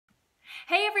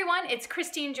Hey everyone, it's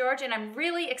Christine George, and I'm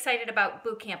really excited about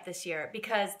boot camp this year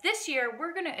because this year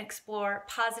we're going to explore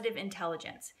positive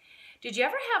intelligence. Did you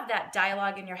ever have that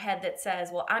dialogue in your head that says,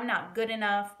 well, I'm not good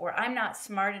enough, or I'm not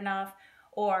smart enough,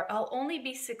 or I'll only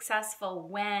be successful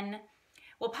when?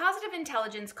 Well, positive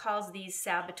intelligence calls these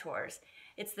saboteurs.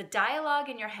 It's the dialogue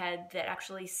in your head that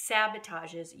actually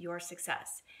sabotages your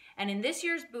success. And in this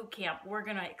year's boot camp, we're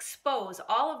going to expose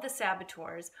all of the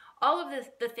saboteurs, all of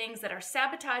the things that are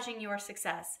sabotaging your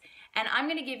success. And I'm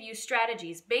going to give you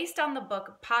strategies based on the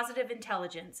book Positive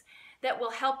Intelligence that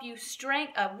will help you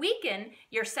weaken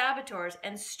your saboteurs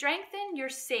and strengthen your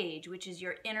sage, which is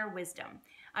your inner wisdom.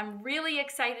 I'm really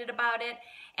excited about it,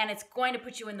 and it's going to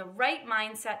put you in the right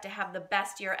mindset to have the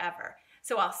best year ever.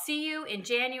 So I'll see you in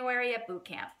January at boot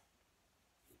camp.